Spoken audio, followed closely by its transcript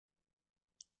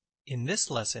In this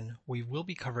lesson, we will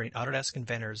be covering Autodesk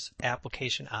Inventor's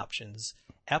application options.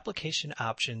 Application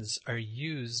options are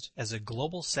used as a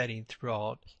global setting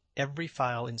throughout every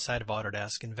file inside of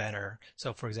Autodesk Inventor.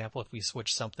 So for example, if we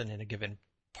switch something in a given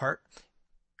part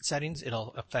settings,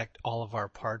 it'll affect all of our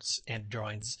parts and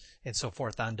drawings and so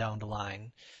forth on down the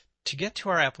line. To get to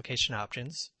our application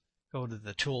options, go to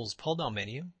the Tools pull-down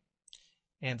menu,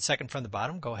 and second from the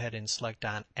bottom, go ahead and select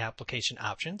on Application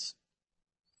Options.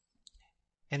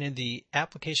 And in the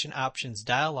Application Options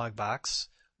dialog box,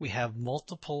 we have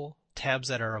multiple tabs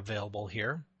that are available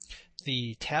here.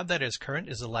 The tab that is current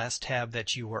is the last tab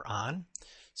that you were on.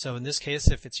 So in this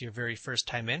case, if it's your very first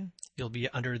time in, you'll be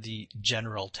under the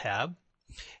General tab.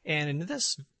 And in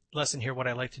this lesson here, what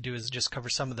I like to do is just cover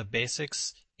some of the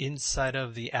basics inside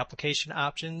of the application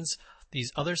options.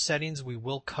 These other settings we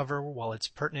will cover while it's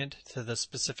pertinent to the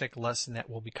specific lesson that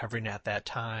we'll be covering at that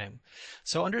time.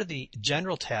 So under the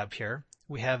General tab here,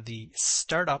 we have the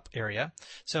Startup area.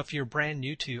 So if you're brand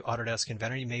new to Autodesk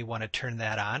Inventor, you may want to turn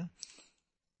that on.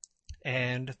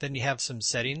 And then you have some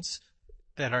settings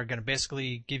that are going to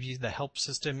basically give you the help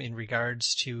system in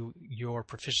regards to your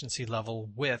proficiency level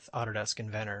with Autodesk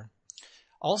Inventor.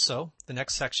 Also, the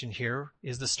next section here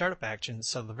is the startup action.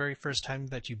 So the very first time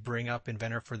that you bring up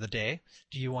Inventor for the day,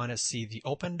 do you want to see the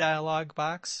open dialog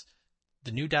box,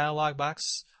 the new dialog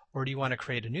box, or do you want to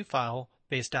create a new file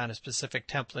based on a specific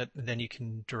template, and then you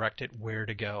can direct it where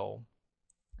to go?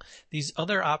 These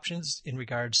other options in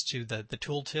regards to the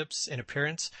tooltips and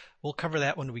appearance, we'll cover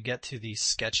that when we get to the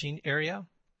sketching area.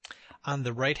 On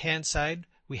the right-hand side,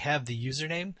 we have the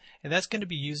username, and that's going to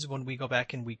be used when we go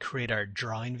back and we create our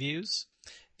drawing views.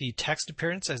 The text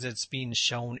appearance as it's being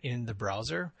shown in the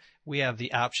browser, we have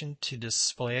the option to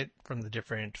display it from the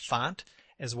different font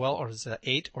as well as an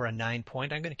 8 or a 9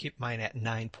 point. I'm going to keep mine at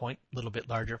 9 point, a little bit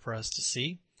larger for us to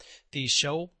see. The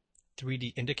show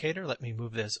 3D indicator, let me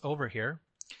move this over here,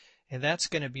 and that's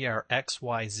going to be our X,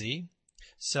 Y, Z.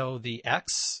 So the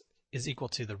X is equal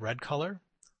to the red color,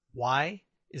 Y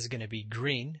is going to be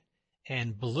green,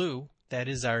 and blue, that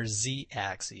is our Z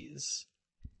axis.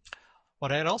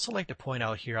 What I'd also like to point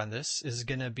out here on this is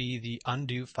going to be the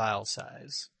undo file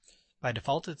size. By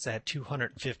default, it's at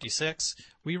 256.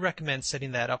 We recommend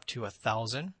setting that up to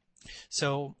 1,000.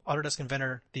 So Autodesk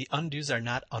Inventor, the undos are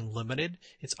not unlimited.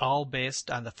 It's all based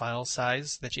on the file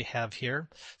size that you have here.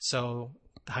 So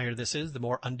the higher this is, the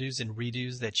more undos and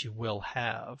redos that you will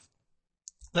have.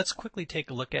 Let's quickly take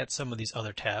a look at some of these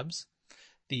other tabs.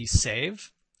 The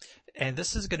save, and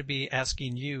this is going to be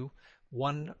asking you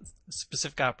one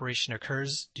specific operation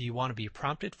occurs. Do you want to be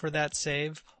prompted for that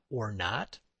save or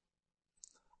not?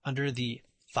 Under the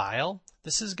file,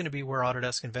 this is going to be where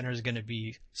Autodesk Inventor is going to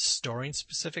be storing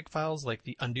specific files like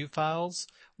the undo files,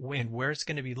 and where it's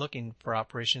going to be looking for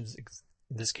operations.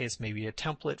 In this case, maybe a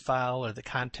template file or the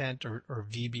content or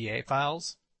VBA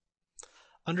files.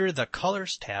 Under the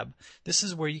colors tab, this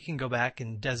is where you can go back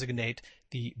and designate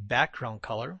the background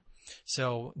color.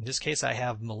 So in this case, I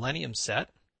have Millennium set.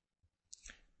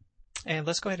 And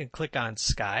let's go ahead and click on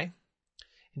Sky.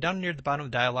 And down near the bottom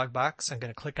of the dialog box, I'm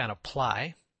going to click on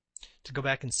Apply to go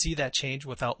back and see that change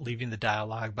without leaving the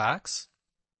dialog box.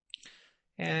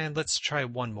 And let's try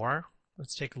one more.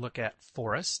 Let's take a look at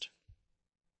Forest.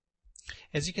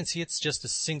 As you can see, it's just a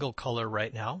single color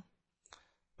right now.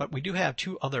 But we do have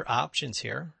two other options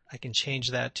here. I can change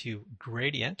that to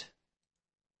Gradient.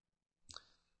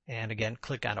 And again,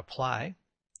 click on Apply.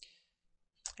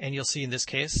 And you'll see in this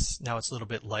case, now it's a little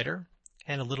bit lighter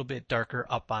and a little bit darker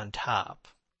up on top.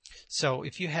 So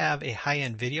if you have a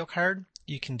high-end video card,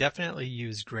 you can definitely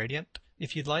use Gradient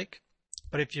if you'd like.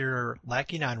 But if you're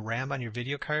lacking on RAM on your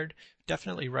video card,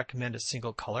 definitely recommend a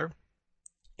single color.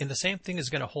 And the same thing is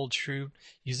going to hold true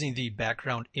using the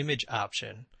background image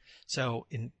option. So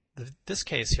in this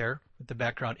case here, with the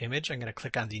background image, I'm going to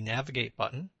click on the Navigate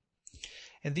button.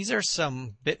 And these are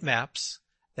some bitmaps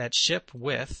that ship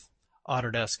with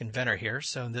Autodesk Inventor here.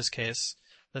 So in this case,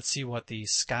 let's see what the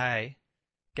sky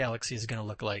galaxy is going to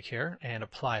look like here and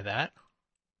apply that.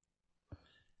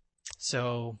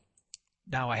 So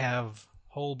now I have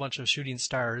a whole bunch of shooting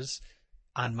stars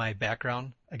on my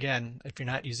background. Again, if you're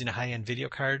not using a high-end video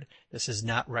card, this is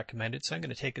not recommended. So I'm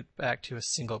going to take it back to a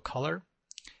single color,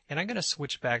 and I'm going to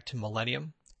switch back to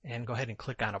Millennium and go ahead and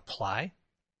click on Apply.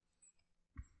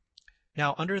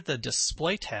 Now under the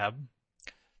Display tab,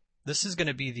 this is going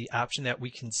to be the option that we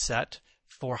can set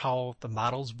for how the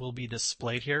models will be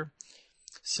displayed here.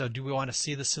 So do we want to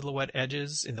see the silhouette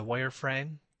edges in the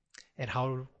wireframe? And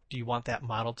how do you want that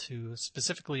model to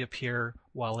specifically appear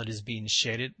while it is being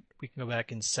shaded? We can go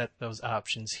back and set those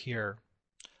options here.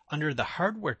 Under the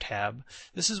Hardware tab,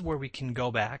 this is where we can go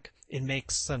back and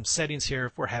make some settings here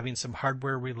if we're having some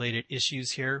hardware related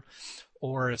issues here,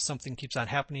 or if something keeps on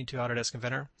happening to Autodesk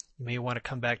Inventor. You may want to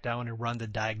come back down and run the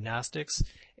diagnostics,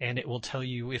 and it will tell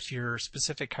you if your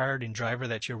specific card and driver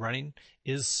that you're running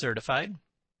is certified.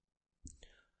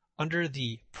 Under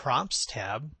the Prompts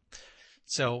tab,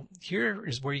 so here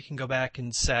is where you can go back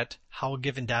and set how a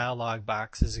given dialog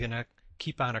box is going to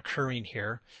keep on occurring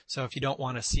here. So if you don't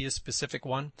want to see a specific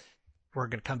one, we're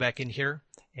going to come back in here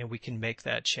and we can make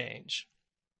that change.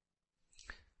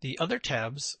 The other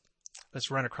tabs, let's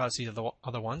run across the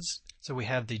other ones. So we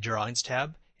have the Drawings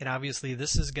tab, and obviously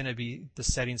this is going to be the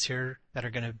settings here that are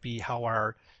going to be how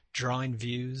our drawing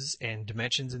views and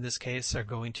dimensions in this case are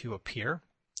going to appear.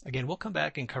 Again, we'll come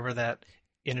back and cover that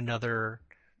in another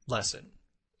lesson.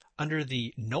 Under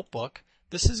the Notebook,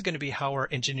 this is going to be how our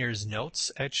engineer's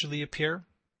notes actually appear.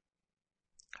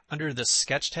 Under the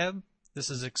Sketch tab, this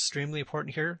is extremely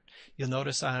important here. You'll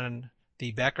notice on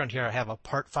the background here I have a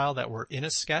part file that we're in a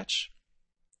sketch.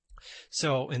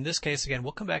 So in this case, again,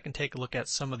 we'll come back and take a look at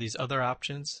some of these other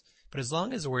options. But as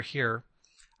long as we're here,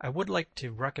 I would like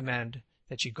to recommend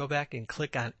that you go back and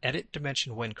click on Edit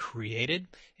Dimension when created.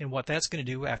 And what that's going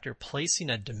to do after placing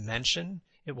a dimension,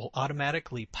 it will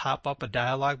automatically pop up a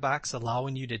dialog box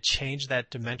allowing you to change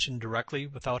that dimension directly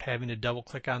without having to double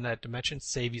click on that dimension,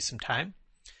 save you some time.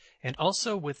 And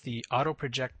also with the Auto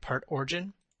Project Part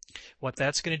Origin, what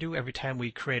that's going to do every time we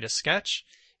create a sketch,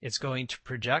 it's going to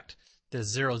project the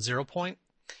 0, 0 point,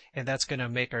 and that's going to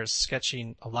make our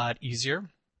sketching a lot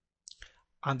easier.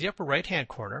 On the upper right hand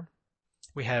corner,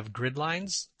 we have grid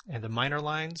lines and the minor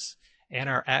lines and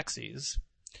our axes.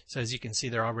 So as you can see,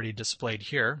 they're already displayed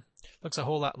here. Looks a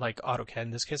whole lot like AutoCAD.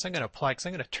 In this case, I'm going to apply because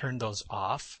I'm going to turn those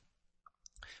off.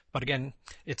 But again,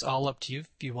 it's all up to you.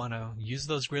 If you want to use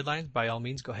those grid lines, by all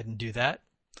means, go ahead and do that.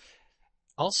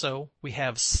 Also, we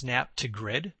have Snap to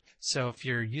Grid. So if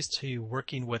you're used to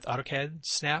working with AutoCAD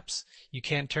snaps, you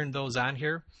can turn those on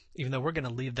here, even though we're going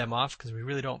to leave them off because we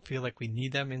really don't feel like we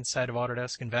need them inside of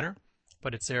Autodesk Inventor,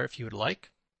 but it's there if you would like.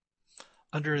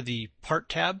 Under the Part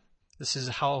tab, this is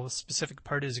how a specific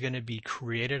part is going to be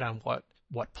created on what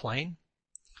plane.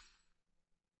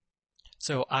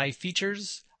 So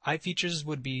iFeatures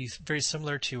would be very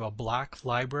similar to a block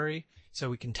library, so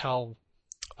we can tell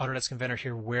Autodesk Inventor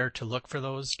here where to look for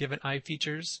those given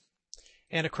iFeatures.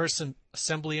 And of course, some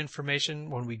assembly information.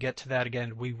 When we get to that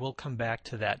again, we will come back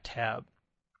to that tab.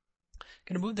 I'm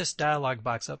going to move this dialog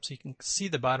box up so you can see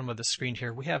the bottom of the screen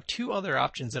here. We have two other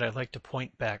options that I'd like to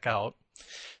point back out.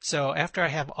 So after I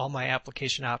have all my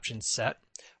application options set,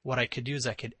 what I could do is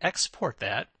I could export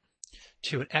that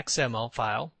to an XML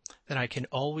file. Then I can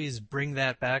always bring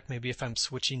that back, maybe if I'm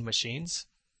switching machines.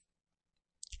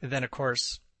 And then of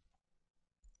course,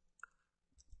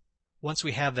 once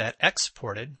we have that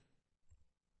exported,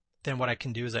 then what I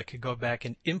can do is I could go back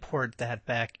and import that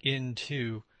back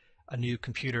into a new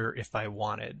computer if I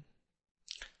wanted.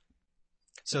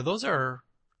 So those are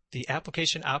the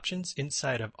application options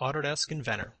inside of Autodesk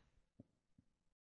Inventor.